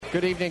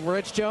Good evening,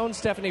 Rich Jones,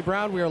 Stephanie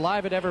Brown. We are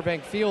live at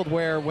Everbank Field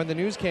where when the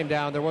news came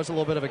down, there was a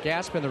little bit of a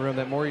gasp in the room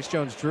that Maurice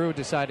Jones-Drew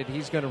decided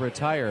he's going to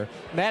retire.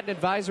 Madden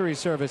Advisory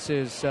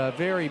Services, a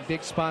very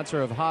big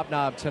sponsor of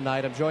Hobnob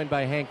tonight. I'm joined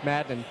by Hank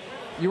Madden.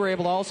 You were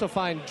able to also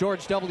find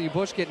George W.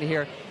 Bush getting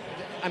here.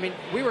 I mean,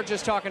 we were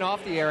just talking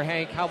off the air,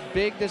 Hank, how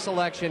big this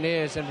election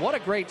is, and what a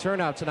great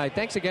turnout tonight.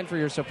 Thanks again for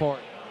your support.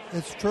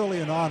 It's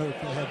truly an honor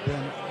to have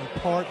been a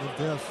part of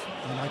this,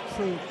 and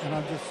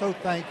I'm just so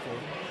thankful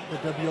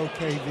that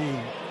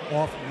WOKV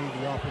offered me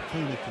the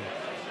opportunity.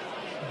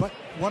 But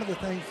one of the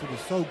things that is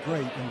so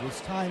great in this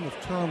time of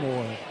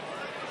turmoil,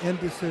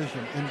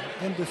 indecision, and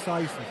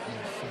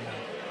indecisiveness,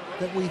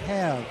 that we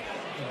have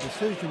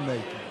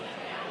decision-making,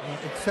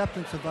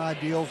 acceptance of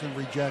ideals and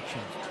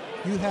rejections.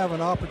 You have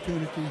an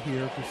opportunity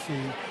here to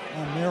see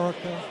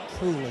America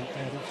truly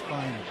at its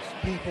finest.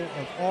 People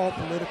of all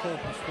political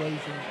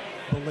persuasion,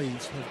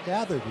 beliefs have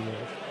gathered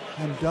here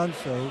and done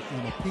so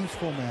in a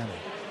peaceful manner.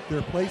 There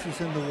are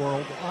places in the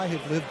world that I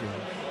have lived in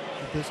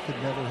that this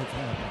could never have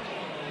happened.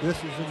 This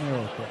is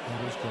America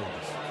at its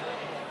greatest.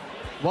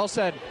 Well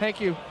said.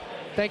 Thank you.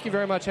 Thank you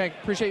very much, Hank.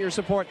 Appreciate your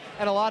support.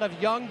 And a lot of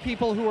young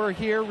people who are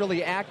here,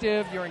 really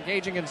active. You're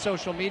engaging in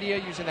social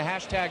media using the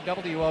hashtag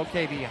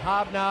WOKV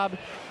Hobnob.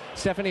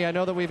 Stephanie, I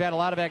know that we've had a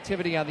lot of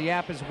activity on the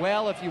app as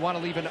well. If you want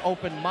to leave an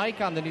open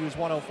mic on the News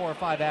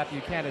 104.5 app, you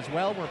can as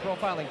well. We're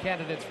profiling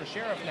candidates for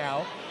sheriff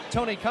now.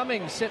 Tony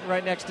Cummings sitting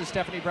right next to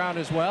Stephanie Brown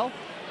as well.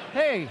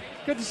 Hey,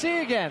 good to see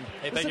you again.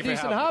 Hey, it's a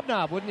decent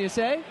hobnob, wouldn't you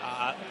say?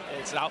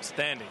 It's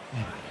outstanding.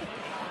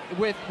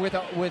 With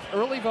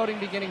early voting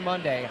beginning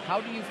Monday,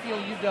 how do you feel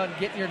you've done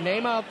getting your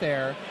name out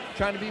there,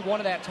 trying to be one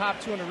of that top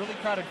two in a really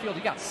crowded field?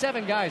 You got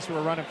 7 guys who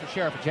are running for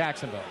sheriff of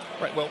Jacksonville.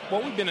 Right. Well,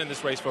 we've been in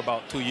this race for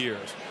about 2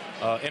 years.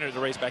 Entered the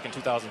race back in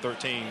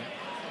 2013.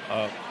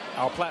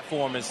 Our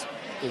platform is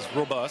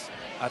robust.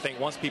 I think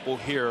once people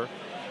hear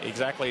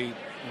exactly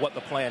what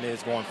the plan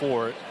is going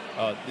forward,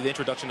 the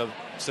introduction of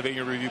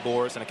civilian review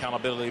boards and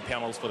accountability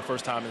panels for the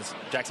first time in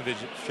Jacksonville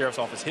Sheriff's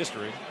Office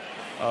history,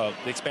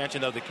 the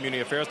expansion of the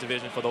Community Affairs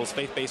Division for those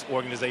faith-based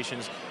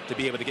organizations to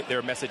be able to get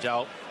their message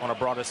out on a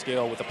broader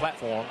scale with the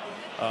platform,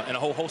 and a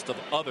whole host of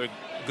other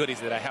goodies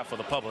that I have for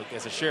the public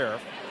as a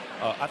sheriff,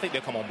 I think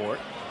they'll come on board.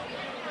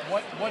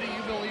 What do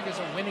you believe is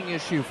a winning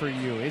issue for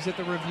you? Is it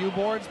the review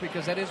boards?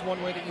 Because that is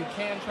one way that you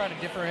can try to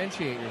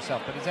differentiate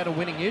yourself. But is that a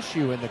winning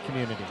issue in the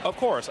community? Of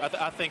course.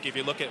 I think if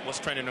you look at what's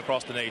trending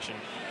across the nation,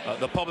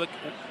 the public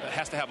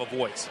has to have a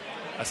voice.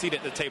 A seat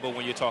at the table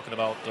when you're talking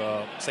about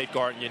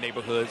safeguarding your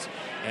neighborhoods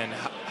and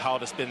how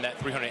to spend that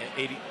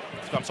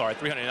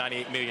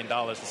 $398 million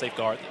to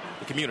safeguard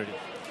the community.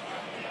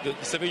 The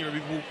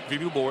civilian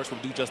review boards will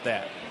do just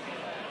that.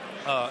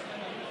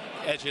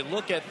 As you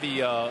look at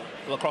the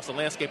across the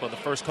landscape of the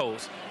First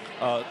Coast,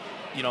 the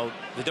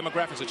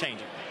demographics are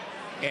changing.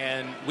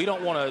 And we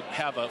don't want to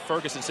have a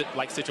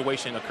Ferguson-like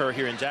situation occur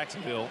here in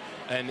Jacksonville.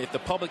 And if the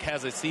public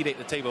has a seat at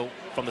the table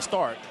from the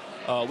start,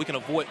 we can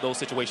avoid those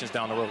situations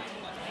down the road.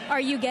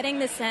 Are you getting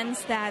the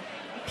sense that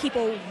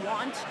people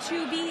want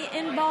to be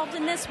involved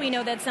in this? We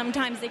know that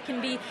sometimes it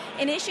can be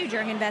an issue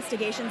during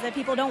investigations that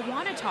people don't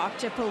want to talk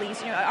to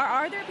police.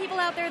 Are there people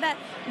out there that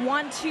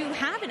want to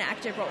have an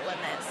active role in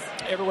this?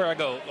 Everywhere I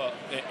go,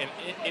 and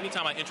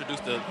anytime I introduce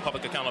the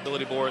public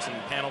accountability boards and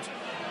panels,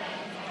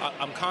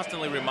 I'm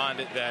constantly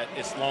reminded that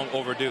it's long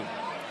overdue.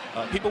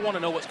 People want to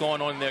know what's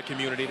going on in their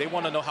community. They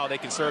want to know how they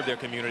can serve their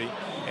community.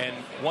 And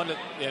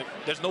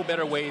there's no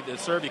better way to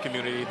serve your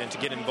community than to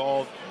get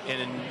involved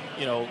in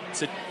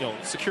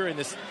securing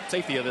the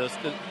safety of your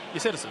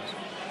citizens.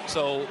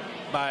 So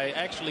by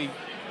actually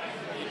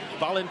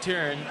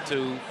volunteering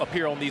to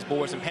appear on these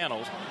boards and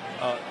panels,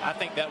 I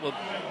think that would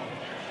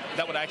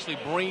actually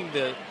bring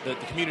the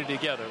community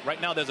together. Right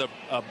now there's a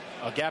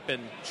gap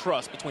in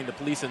trust between the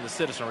police and the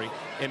citizenry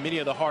in many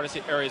of the hardest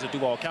hit areas of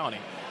Duval County.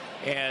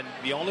 And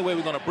the only way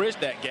we're going to bridge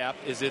that gap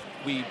is if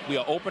we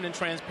are open and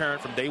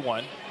transparent from day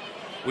one.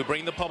 We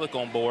bring the public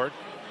on board,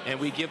 and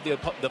we give the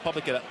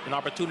public an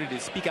opportunity to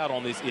speak out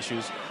on these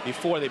issues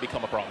before they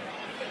become a problem.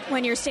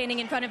 When you're standing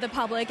in front of the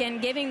public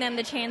and giving them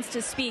the chance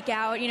to speak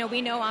out,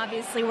 we know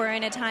obviously we're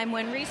in a time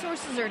when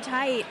resources are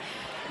tight.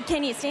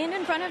 Can you stand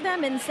in front of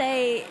them and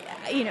say,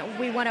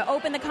 we want to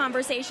open the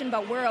conversation,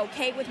 but we're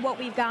okay with what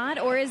we've got?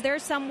 Or is there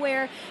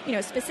somewhere,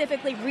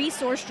 specifically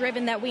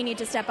resource-driven that we need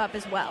to step up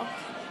as well?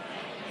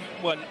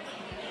 Well,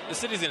 the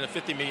city's in a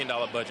 $50 million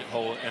budget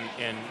hole,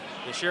 and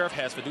the sheriff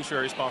has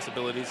fiduciary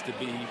responsibilities to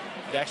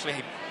actually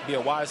be a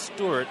wise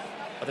steward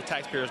of the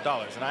taxpayers'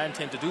 dollars, and I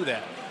intend to do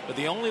that. But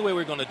the only way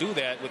we're going to do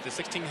that with the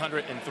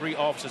 1,603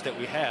 officers that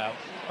we have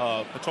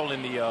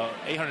patrolling the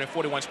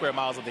 841 square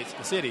miles of the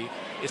city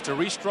is to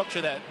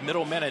restructure that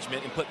middle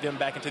management and put them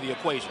back into the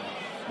equation.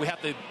 We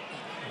have to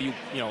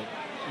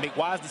make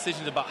wise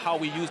decisions about how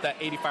we use that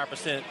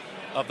 85%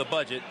 of the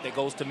budget that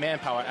goes to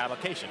manpower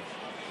allocation.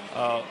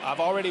 I've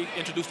already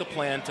introduced a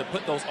plan to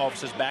put those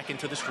officers back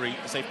into the street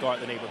to safeguard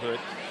the neighborhood,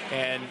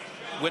 and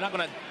we're not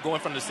going to go in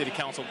front of the city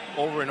council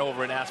over and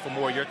over and ask for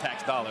more of your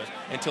tax dollars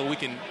until we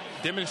can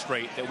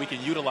demonstrate that we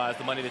can utilize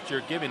the money that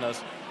you're giving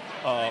us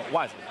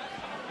wisely.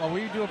 Well,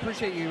 we do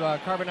appreciate you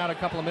carving out a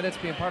couple of minutes,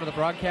 being part of the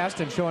broadcast,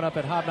 and showing up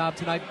at Hobnob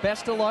tonight.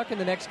 Best of luck in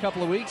the next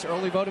couple of weeks.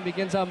 Early voting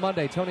begins on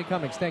Monday. Tony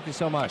Cummings, thank you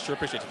so much. I sure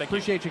appreciate you.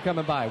 Appreciate you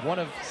coming by. One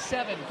of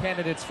 7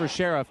 candidates for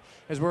sheriff,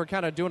 as we're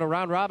kind of doing a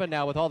round robin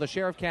now with all the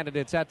sheriff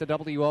candidates at the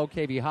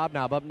WOKV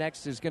Hobnob. Up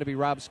next is going to be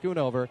Rob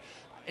Schoonover.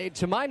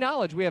 To my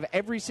knowledge, we have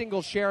every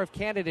single sheriff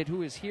candidate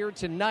who is here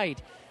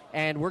tonight,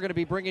 and we're going to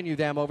be bringing you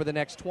them over the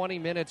next 20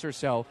 minutes or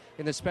so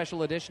in the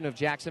special edition of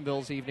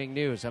Jacksonville's Evening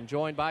News. I'm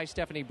joined by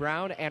Stephanie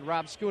Brown and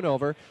Rob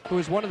Schoonover, who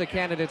is one of the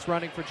candidates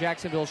running for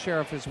Jacksonville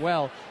Sheriff as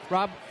well.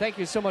 Rob, thank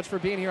you so much for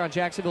being here on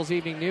Jacksonville's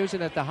Evening News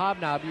and at the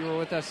Hobnob. You were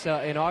with us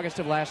in August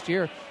of last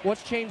year.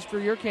 What's changed for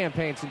your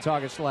campaign since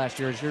August of last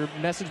year? Has your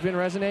message been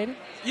resonating?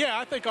 Yeah,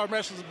 I think our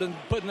message has been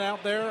putting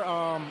out there.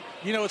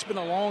 It's been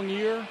a long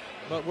year,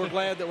 but we're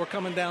glad that we're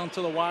coming down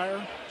to the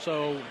wire.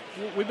 So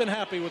we've been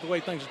happy with the way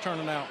things are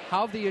turning out.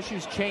 How have the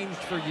issues changed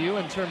for you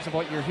in terms of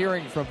what you're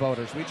hearing from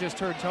voters? We just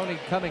heard Tony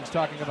Cummings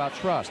talking about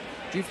trust.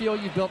 Do you feel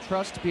you've built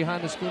trust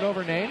behind the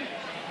Schoonover name?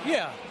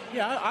 Yeah,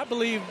 I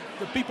believe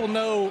that people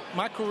know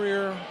my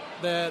career,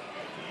 that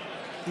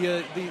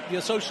the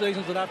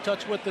associations that I've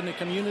touched with in the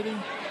community,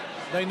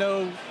 they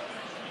know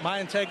my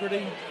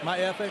integrity, my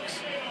ethics.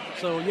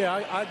 So,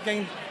 yeah, I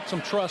gained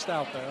some trust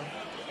out there.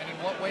 And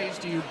in what ways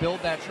do you build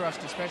that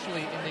trust,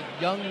 especially in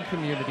the young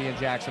community in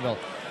Jacksonville?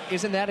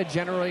 Isn't that a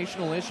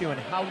generational issue, and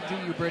how do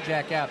you bridge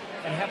that gap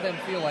and have them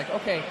feel like,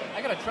 okay,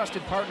 I got a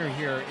trusted partner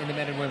here in the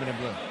men and women in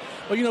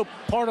blue? Well,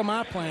 part of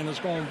my plan is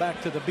going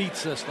back to the beat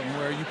system,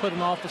 where you put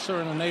an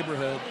officer in a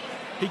neighborhood,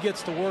 he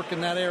gets to work in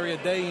that area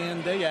day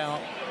in, day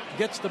out,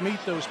 gets to meet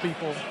those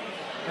people,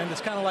 and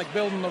it's kind of like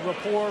building the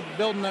rapport,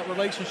 building that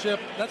relationship.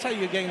 That's how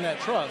you gain that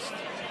trust.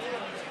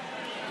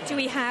 Do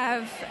we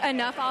have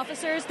enough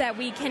officers that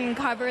we can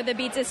cover the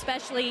beats,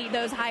 especially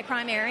those high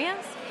crime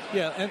areas?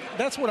 Yeah, and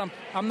that's what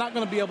I'm not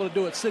going to be able to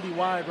do it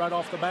citywide right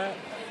off the bat,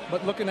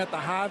 but looking at the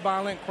high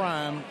violent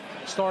crime,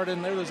 start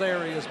in those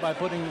areas by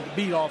putting the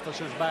beat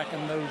officers back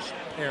in those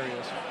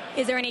areas.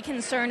 Is there any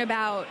concern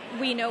about,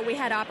 we know we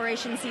had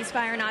Operation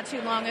Ceasefire not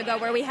too long ago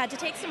where we had to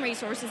take some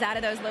resources out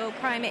of those low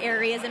crime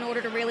areas in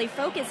order to really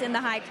focus in the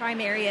high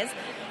crime areas,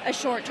 a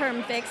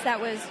short-term fix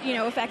that was,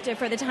 effective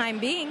for the time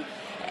being.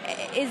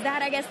 Is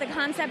that, I guess, the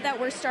concept that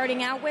we're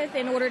starting out with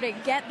in order to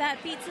get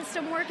that beat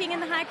system working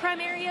in the high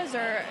crime areas,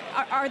 or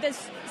are the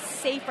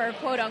safer,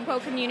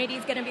 quote-unquote,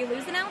 communities going to be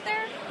losing out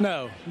there?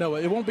 No,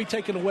 it won't be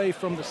taken away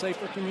from the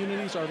safer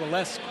communities or the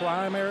less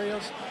crime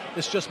areas.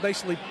 It's just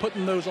basically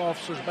putting those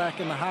officers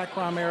back in the high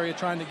crime area,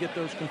 trying to get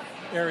those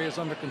areas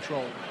under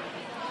control.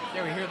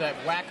 Yeah, we hear that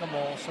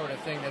whack-a-mole sort of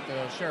thing that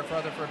the Sheriff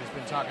Rutherford has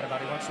been talking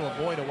about. He wants to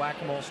avoid a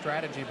whack-a-mole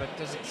strategy, but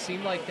does it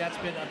seem like that's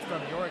been,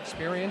 from your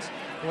experience,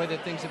 the way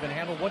that things have been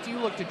handled? What do you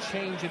look to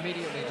change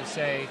immediately to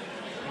say,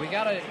 we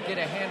got to get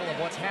a handle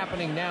of what's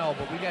happening now,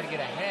 but we got to get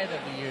ahead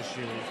of the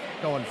issue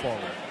going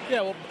forward?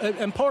 Yeah, well,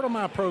 and part of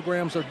my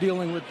programs are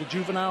dealing with the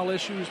juvenile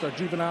issues, the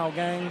juvenile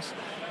gangs.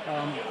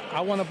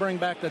 I want to bring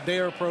back the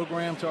DARE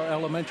program to our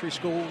elementary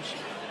schools.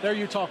 There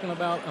you're talking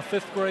about a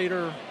fifth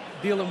grader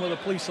dealing with a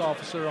police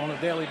officer on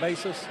a daily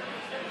basis.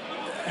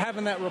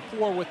 Having that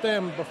rapport with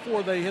them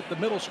before they hit the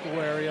middle school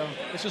area,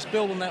 it's just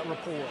building that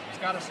rapport. It's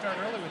got to start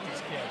early with these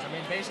kids. I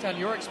mean, based on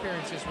your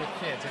experiences with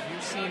kids, have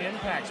you seen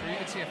impacts where you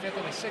can see a fifth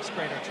and a sixth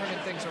grader turning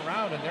things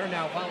around and they're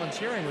now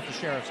volunteering with the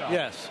Sheriff's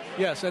Office?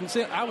 Yes. And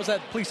see, I was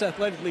at Police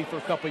Athletic League for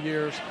a couple of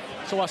years,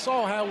 so I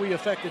saw how we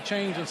affected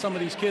change in some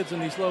of these kids in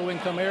these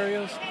low-income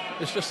areas.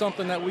 It's just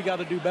something that we got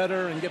to do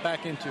better and get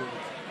back into.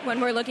 When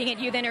we're looking at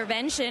youth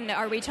intervention,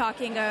 are we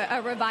talking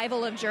a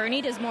revival of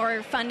Journey? Does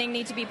more funding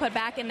need to be put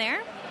back in there?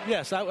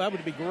 Yes, that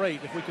would be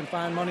great if we can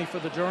find money for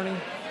the Journey.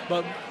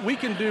 But we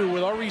can do,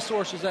 with our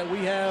resources that we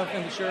have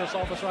in the Sheriff's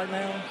Office right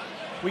now,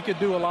 we could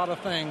do a lot of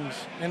things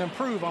and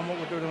improve on what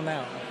we're doing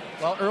now.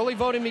 Well, early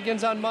voting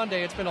begins on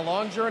Monday. It's been a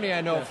long journey, I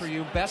know, for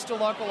you. Best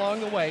of luck along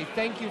the way.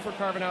 Thank you for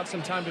carving out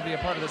some time to be a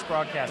part of this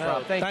broadcast,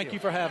 Rob. Thank you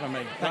for having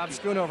me. Rob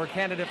Schoonover,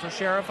 candidate for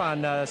sheriff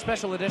on a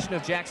special edition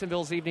of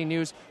Jacksonville's Evening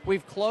News.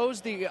 We've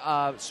closed the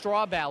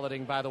straw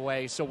balloting, by the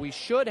way, so we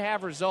should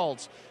have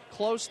results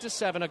close to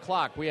 7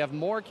 o'clock. We have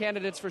more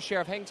candidates for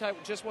sheriff. Hang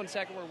tight just 1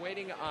 second. We're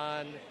waiting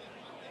on...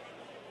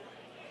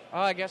 Oh,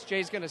 I guess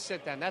Jay's going to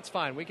sit then. That's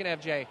fine. We can have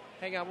Jay.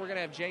 Hang on. We're going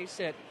to have Jay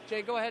sit.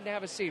 Jay, go ahead and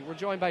have a seat. We're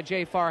joined by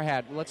Jay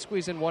Farhat. Let's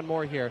squeeze in one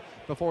more here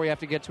before we have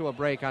to get to a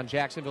break on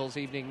Jacksonville's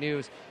Evening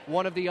News.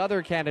 One of the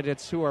other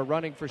candidates who are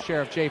running for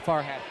sheriff, Jay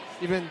Farhat.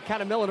 You've been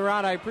kind of milling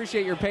around. I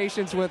appreciate your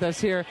patience with us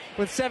here.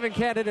 With 7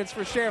 candidates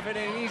for sheriff, it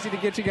ain't easy to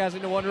get you guys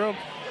into one room.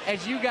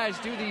 As you guys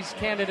do these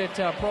candidate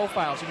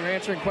profiles and you're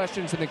answering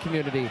questions in the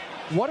community,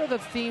 what are the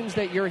themes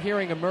that you're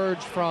hearing emerge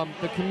from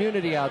the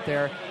community out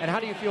there, and how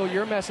do you feel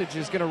your message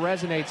is going to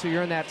resonate so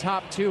you're in that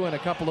top 2 in a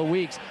couple of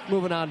weeks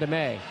moving on to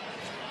May?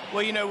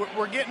 Well,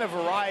 we're getting a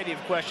variety of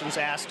questions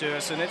asked to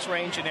us, and it's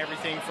ranging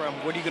everything from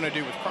what are you going to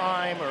do with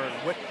crime, or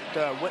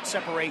what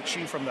separates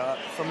you from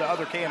the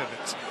other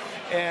candidates.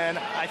 And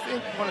I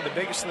think one of the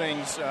biggest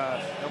things,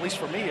 at least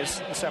for me, is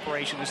the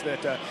separation is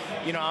that,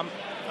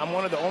 I'm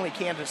one of the only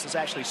candidates that's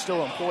actually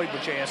still employed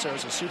with JSO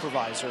as a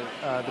supervisor.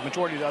 The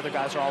majority of the other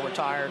guys are all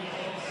retired.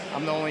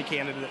 I'm the only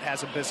candidate that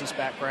has a business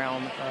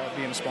background,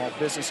 being a small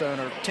business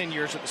owner, 10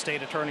 years at the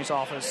state attorney's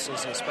office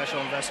as a special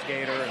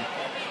investigator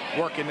and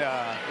working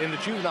in the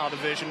juvenile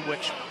division,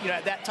 which,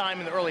 at that time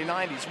in the early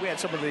 90s, we had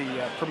some of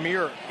the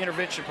premier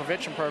intervention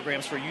prevention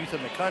programs for youth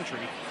in the country.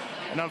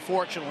 And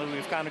unfortunately,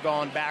 we've kind of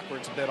gone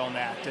backwards a bit on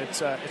that.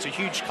 It's a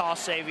huge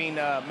cost-saving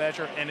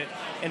measure, and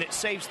it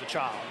saves the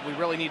child. We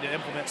really need to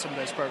implement some of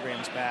those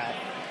programs back.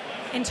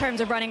 In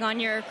terms of running on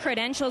your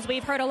credentials,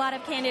 we've heard a lot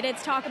of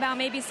candidates talk about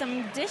maybe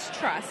some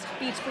distrust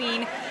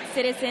between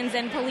citizens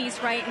and police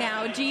right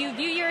now. Do you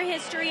view your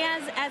history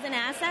as an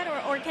asset,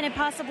 or can it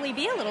possibly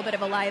be a little bit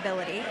of a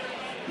liability?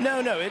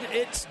 No,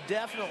 it's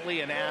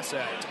definitely an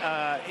asset.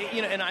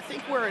 And I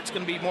think where it's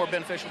going to be more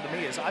beneficial to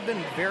me is I've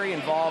been very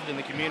involved in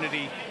the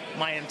community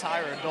my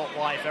entire adult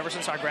life. Ever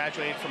since I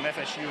graduated from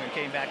FSU and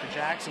came back to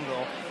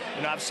Jacksonville,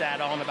 I've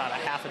sat on about a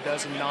half a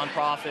dozen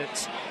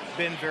nonprofits,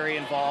 been very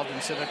involved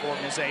in civic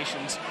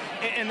organizations,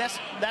 and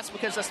that's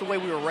because that's the way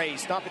we were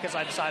raised, not because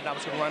I decided I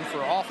was going to run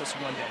for office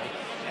one day.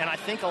 And I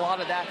think a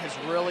lot of that has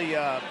really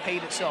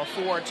paid itself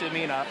forward to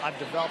me, and I've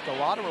developed a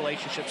lot of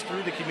relationships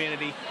through the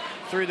community,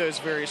 through those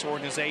various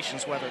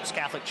organizations, whether it's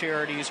Catholic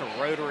Charities or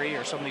Rotary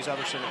or some of these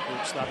other civic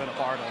groups that I've been a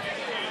part of.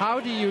 How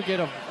do you get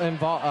a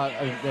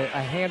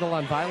handle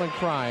on violent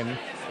crime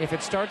if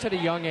it starts at a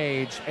young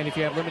age and if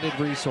you have limited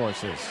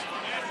resources?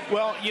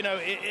 Well,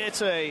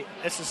 it's a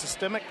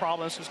systemic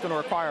problem. It's going to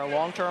require a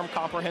long-term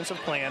comprehensive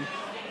plan,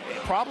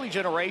 probably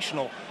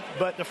generational.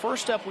 But the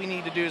first step we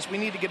need to do is we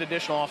need to get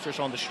additional officers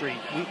on the street.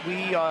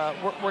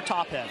 We're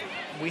top-heavy.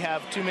 We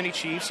have too many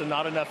chiefs and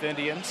not enough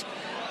Indians.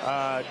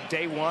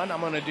 Day one, I'm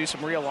going to do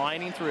some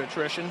realigning through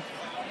attrition,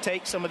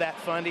 take some of that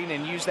funding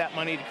and use that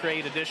money to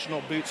create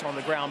additional boots on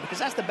the ground, because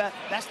that's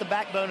the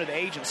backbone of the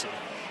agency.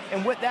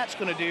 And what that's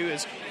going to do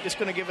is it's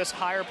going to give us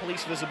higher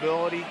police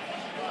visibility.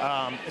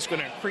 It's going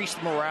to increase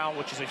the morale,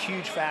 which is a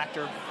huge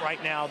factor.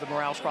 Right now, the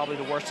morale is probably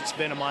the worst it's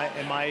been in my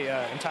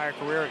entire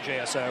career at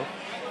JSO.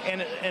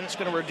 And it's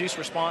going to reduce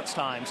response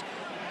times.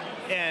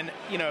 And,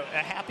 a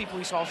happy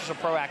police officer is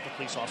a proactive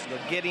police officer.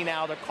 They're getting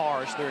out of their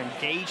cars. They're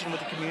engaging with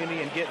the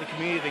community and getting the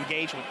community to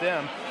engage with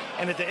them.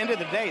 And at the end of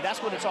the day,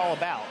 that's what it's all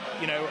about.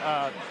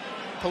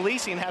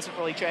 Policing hasn't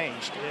really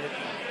changed.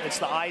 It's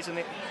the eyes and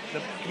the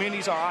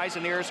community's our eyes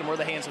and ears, and we're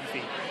the hands and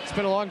feet. It's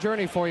been a long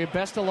journey for you.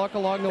 Best of luck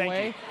along the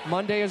way. You.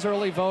 Monday is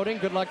early voting.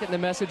 Good luck getting the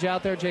message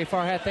out there. Jay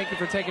Farhat, thank you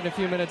for taking a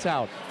few minutes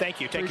out.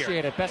 Thank you. Take care.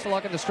 Appreciate it. Best of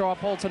luck in the straw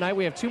poll tonight.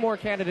 We have two more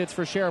candidates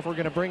for sheriff we're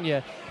going to bring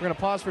you. We're going to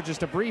pause for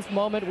just a brief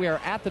moment. We are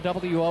at the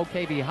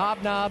WOKV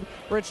Hobnob.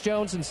 Rich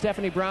Jones and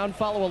Stephanie Brown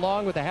follow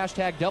along with the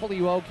hashtag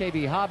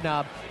WOKV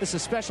Hobnob. This is a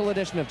special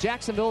edition of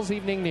Jacksonville's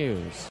Evening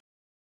News.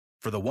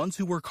 For the ones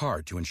who work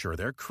hard to ensure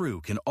their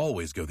crew can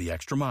always go the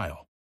extra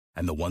mile,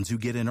 and the ones who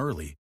get in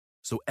early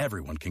so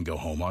everyone can go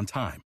home on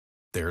time,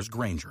 there's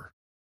Grainger,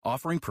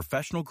 offering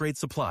professional-grade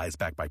supplies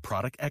backed by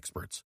product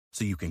experts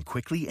so you can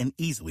quickly and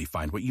easily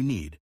find what you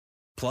need.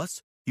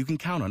 Plus, you can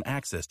count on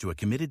access to a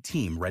committed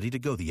team ready to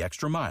go the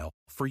extra mile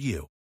for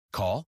you.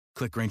 Call,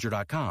 click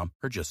Grainger.com,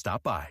 or just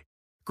stop by.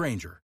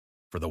 Grainger,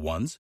 for the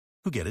ones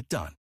who get it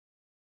done.